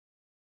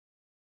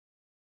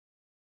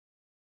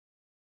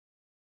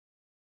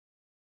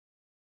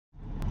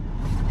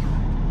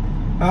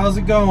How's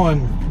it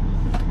going?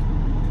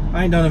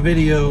 I ain't done a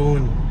video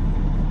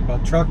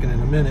about trucking in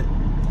a minute.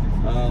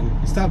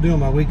 I stopped doing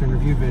my week in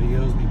review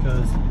videos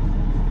because,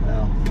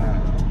 well, I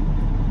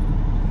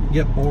don't know,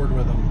 get bored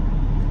with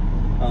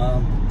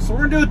them. So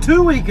we're gonna do a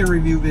 2-week in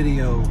review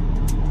video.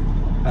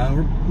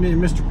 Me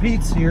and Mr.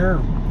 Pete's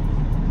here.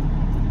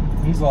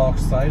 He's all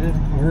excited.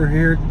 We're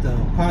here at the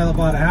pilot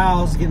by the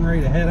house, getting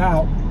ready to head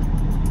out.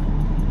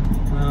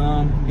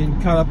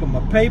 Getting caught up on my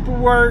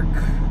paperwork.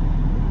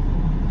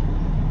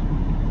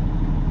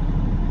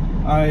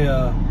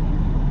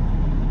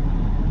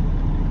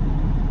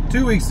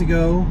 2 weeks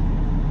ago,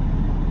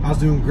 I was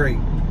doing great.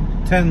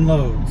 10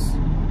 loads.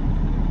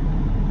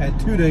 I had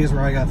 2 days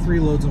where I got 3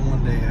 loads in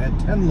one day. I had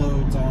 10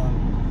 loads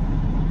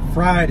on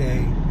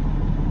Friday,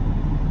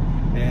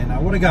 and I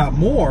would have got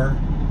more,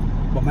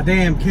 but my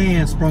damn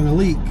can sprung a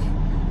leak.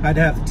 I had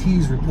to have the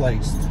T's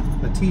replaced,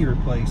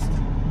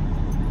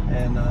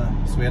 and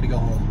so we had to go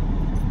home.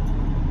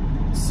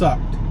 It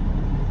sucked.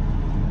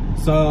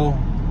 So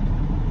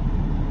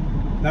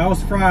that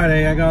was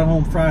Friday. I got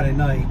home Friday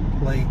night,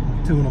 late,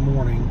 2 in the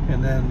morning,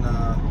 and then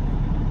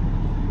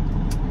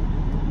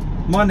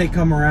Monday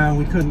come around.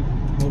 We couldn't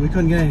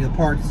get any of the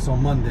parts until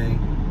Monday.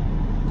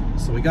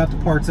 So we got the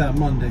parts out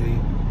Monday,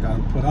 got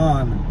them put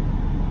on.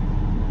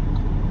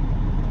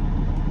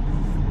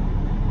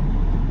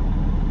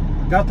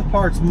 Got the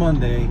parts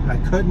Monday. I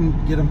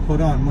couldn't get them put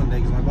on Monday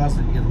because my boss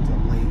didn't get them until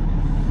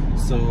late.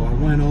 So I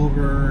went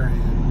over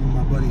and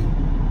my buddy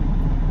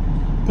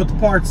put the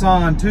parts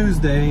on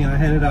Tuesday, and I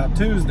headed out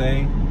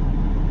Tuesday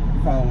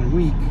following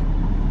week.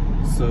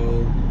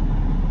 So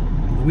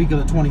the week of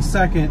the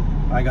 22nd,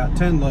 I got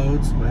 10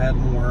 loads, but I had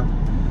more.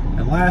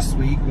 And last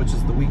week, which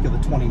is the week of the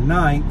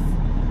 29th,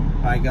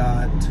 I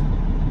got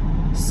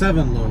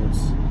 7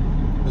 loads.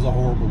 It was a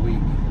horrible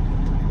week.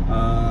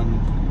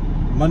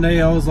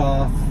 Monday I was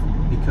off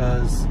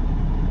because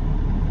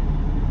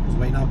I was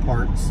waiting on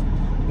parts.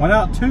 Went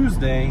out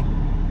Tuesday,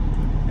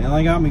 and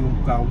only got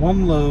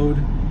 1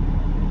 load.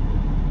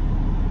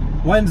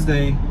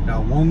 Wednesday,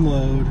 got 1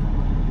 load.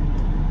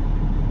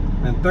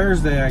 And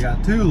Thursday, I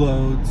got 2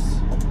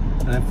 loads.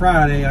 And then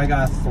Friday, I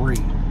got 3.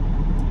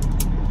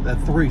 That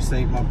 3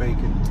 saved my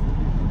bacon.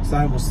 So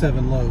I was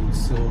 7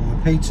 loads. So my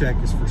paycheck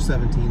is for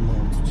 17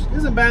 loads, which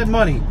isn't bad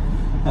money.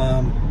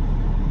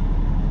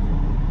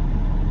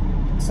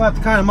 It's not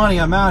the kind of money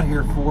I'm out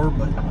here for,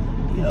 but,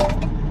 you know,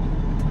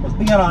 with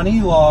being on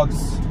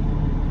e-logs,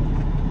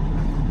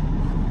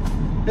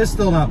 it's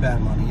still not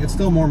bad money. It's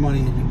still more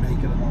money than you make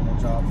at a normal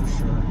job, for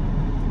sure.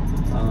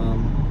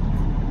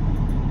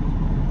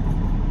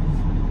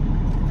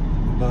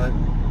 But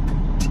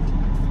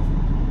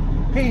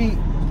Petey's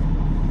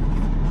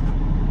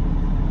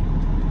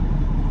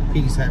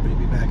happy to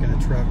be back in the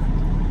truck.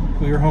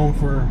 We were home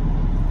for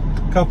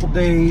a couple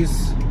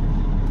days.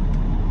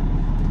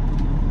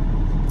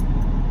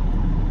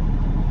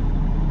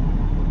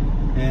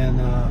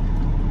 And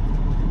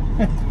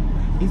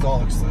he's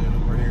all excited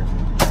over here.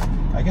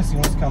 I guess he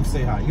wants to come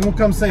say hi. You won't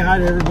come say hi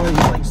to everybody.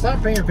 He's like,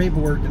 stop paying your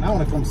paperwork, and I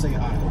want to come say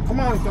hi. Well, come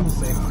on and come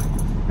say hi.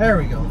 There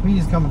we go.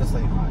 Petey's coming to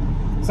say hi.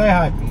 Say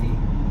hi, Petey.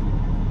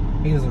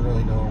 He doesn't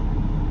really know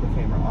the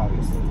camera,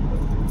 obviously. But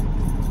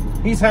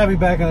he's happy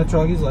back in the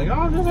truck. He's like, oh,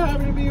 I'm just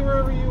happy to be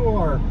wherever you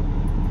are.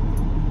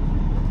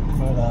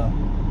 But,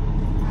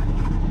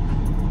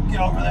 get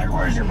over there.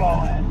 Where's your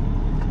ball at?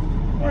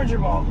 Where's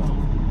your ball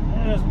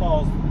going? This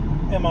ball's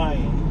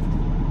MIA.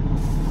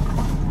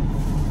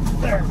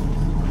 There.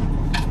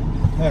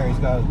 There, he's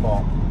got his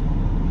ball.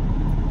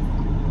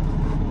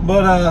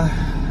 But,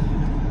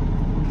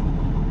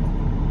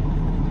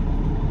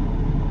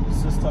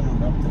 system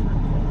erupted.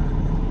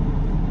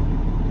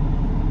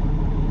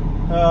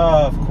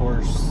 Of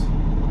course.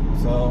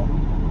 So,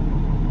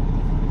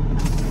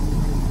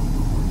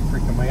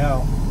 freaking me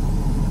out.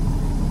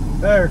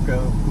 There it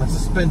goes. My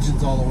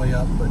suspension's all the way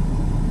up, but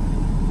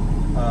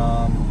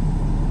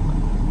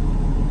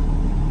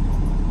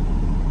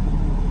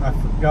I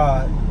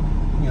forgot.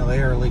 You know, the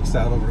air leaks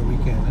out over the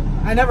weekend.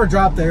 I never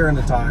dropped the air in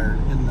the tire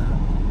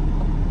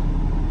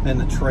in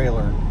the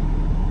trailer.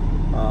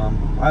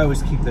 I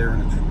always keep the air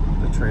in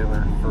the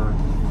trailer for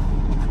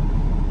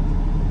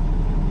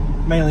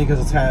mainly because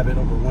it's habit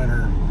over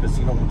winter, because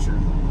you don't want your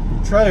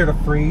trailer to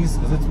freeze,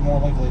 because it's more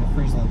likely to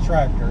freeze than the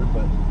tractor.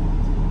 But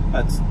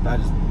it's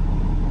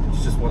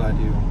just what I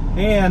do.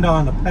 And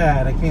on the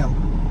pad, I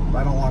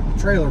don't lock the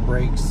trailer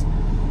brakes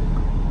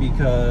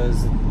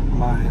because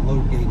my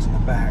load gauge in the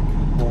back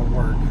won't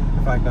work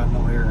if I've got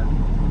no air.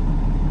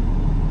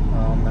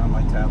 Now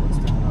my tablet's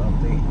doing an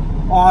update.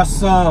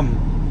 Awesome!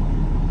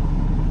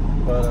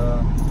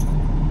 But,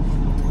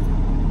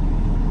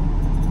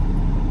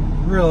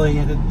 really,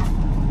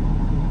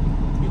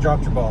 you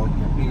dropped your ball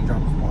again. You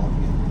dropped your ball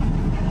again.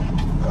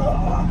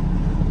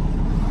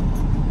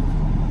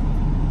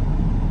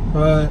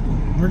 But,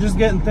 we're just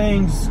getting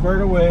things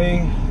squared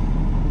away.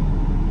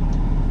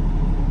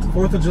 It's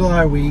 4th of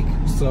July week,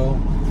 so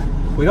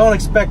we don't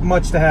expect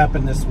much to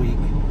happen this week.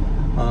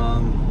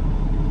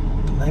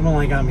 They've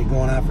only got me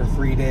going out for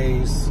 3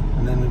 days,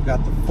 and then we've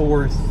got the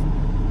 4th.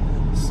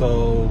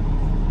 So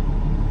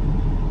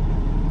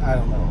I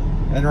don't know.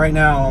 And right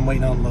now I'm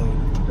waiting on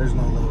load. There's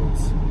no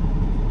loads.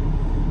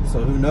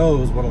 So who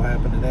knows what'll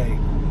happen today.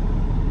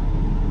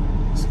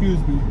 Excuse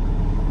me.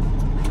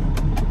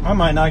 I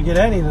might not get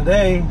any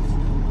today.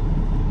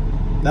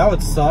 That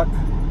would suck.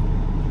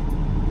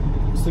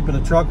 Sleep in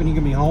a truck when you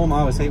can be home.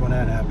 I always hate when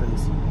that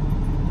happens.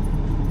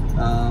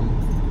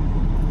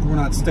 We're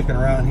not sticking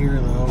around here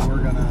though.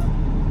 We're gonna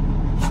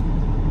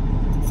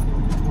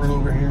run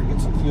over here and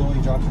get some fuel.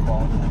 You dropped your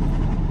ball down.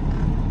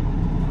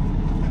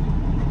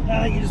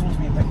 I think he just wants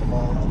me to pick the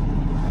ball up.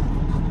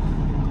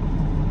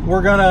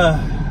 We're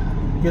gonna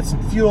get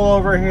some fuel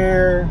over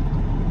here.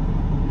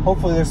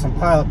 Hopefully there's some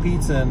pile of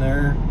pizza in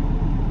there.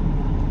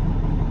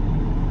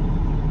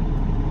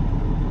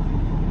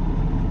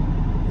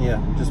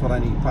 Yeah, just what I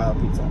need, pile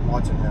of pizza. I'm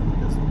watching him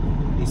because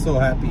he's so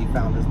happy he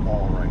found his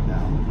ball right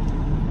now.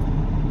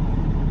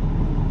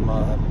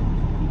 But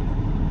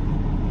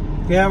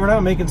yeah, we're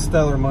not making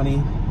stellar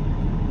money.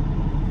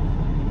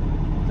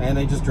 And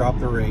they just dropped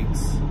the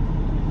rates.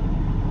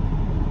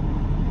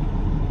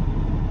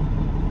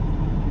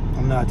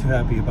 I'm not too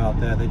happy about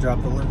that. They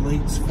dropped the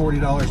rates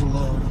 $40 a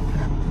load.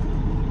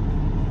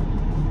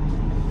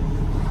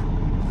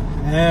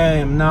 I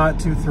am not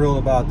too thrilled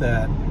about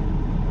that.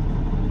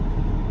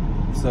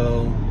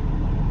 So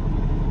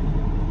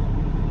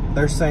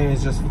they're saying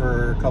it's just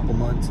for a couple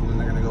months and then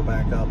they're gonna go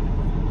back up.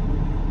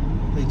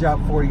 They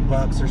dropped 40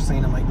 bucks. They're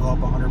saying it might go up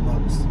 100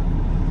 bucks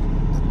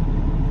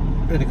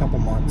in a couple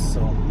months.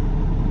 So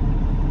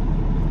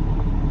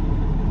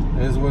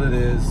it is what it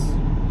is.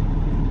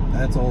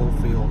 That's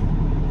oilfield.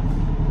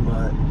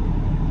 But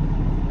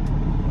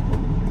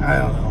I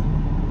don't know.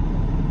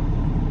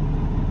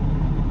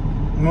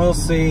 We'll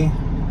see.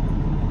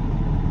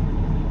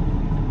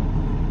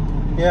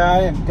 Yeah,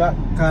 I got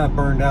kind of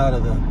burned out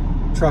of the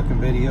trucking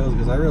videos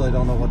because I really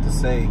don't know what to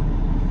say.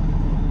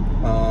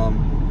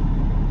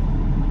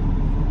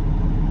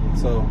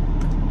 So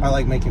I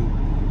like making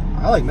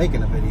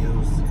the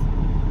videos,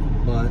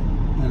 but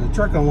and the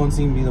trucking ones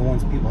seem to be the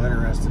ones people are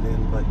interested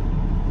in, but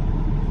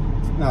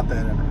not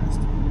that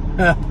interested.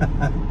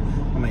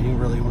 I mean, who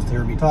really wants to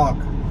hear me talk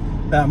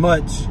that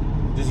much?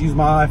 Just use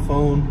my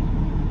iPhone.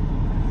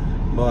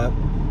 But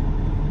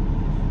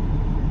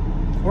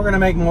we're gonna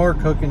make more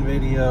cooking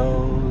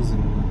videos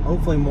and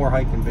hopefully more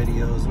hiking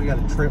videos. We got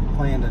a trip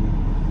planned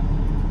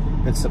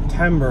in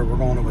September. We're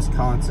going to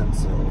Wisconsin,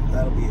 so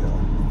that'll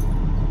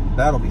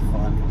be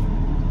fun.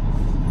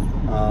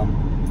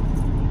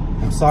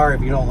 I'm sorry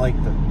if you don't like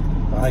the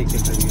hiking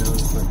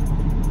videos, but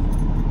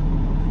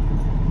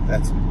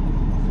that's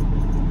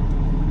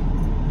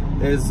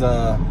as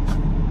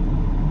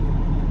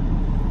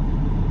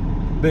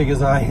big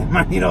as I am.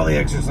 I need all the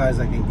exercise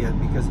I can get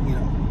because, you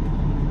know,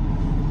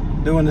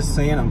 doing this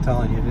sand, I'm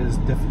telling you, it is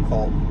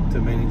difficult to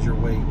manage your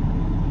weight.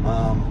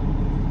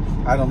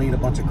 I don't need a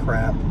bunch of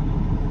crap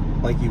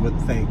like you would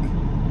think,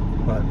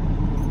 but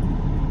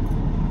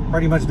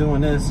pretty much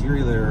doing this, you're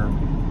either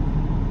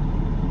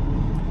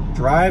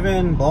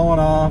driving, blowing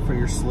off, or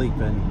you're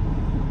sleeping.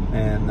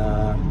 And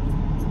I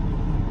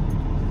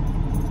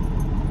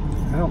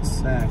don't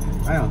snack.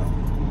 I don't know.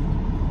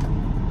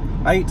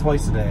 I eat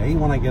twice a day. I eat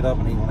when I get up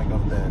and eat when I go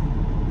to bed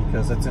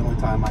because that's the only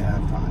time I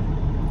have time.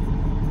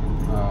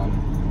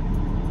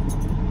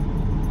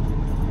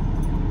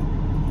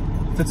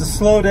 If it's a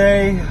slow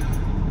day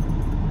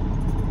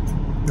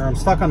or I'm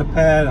stuck on the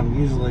pad, I'm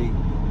usually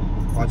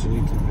watching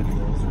YouTube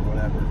videos or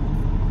whatever.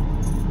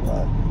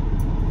 But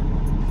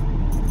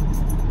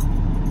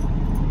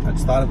I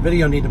just thought a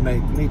video need to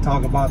make. We need to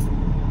talk about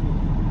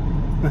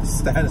the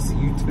status of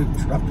YouTube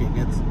trucking.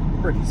 It's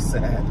pretty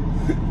sad.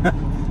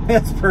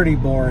 It's pretty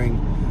boring.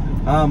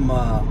 I don't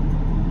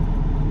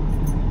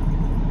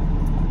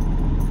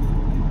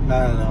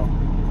know.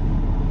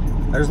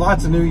 There's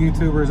lots of new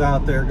YouTubers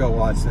out there. Go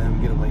watch them.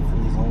 Get away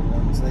from these old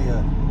ones. They,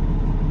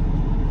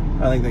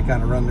 I think they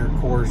kind of run their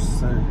course.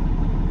 They're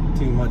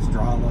too much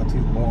drama,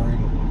 too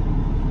boring.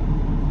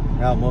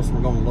 Now most of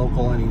them are going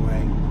local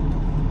anyway.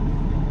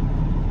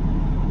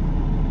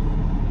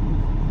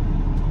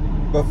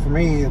 But for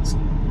me, it's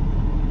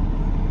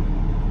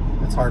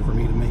hard for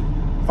me to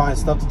find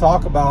stuff to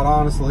talk about,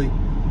 honestly.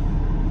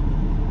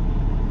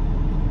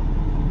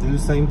 Do the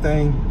same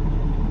thing.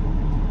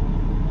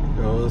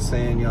 Go to the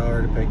sand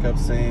yard to pick up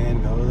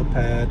sand, go to the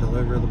pad,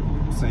 deliver the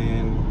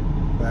sand,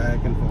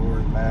 back and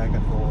forth, back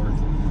and forth.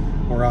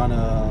 We're on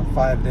a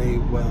 5-day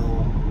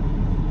well,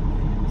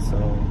 so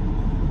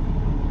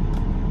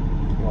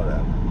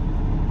whatever.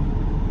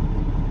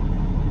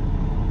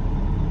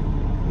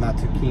 I'm not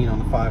too keen on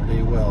the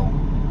 5-day well,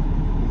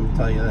 let me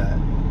tell you that.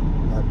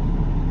 But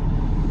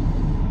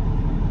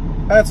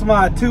that's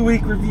my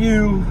 2-week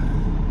review.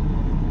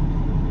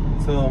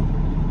 So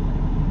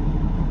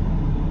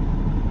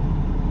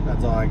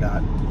that's all I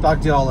got.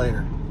 Talk to y'all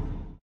later.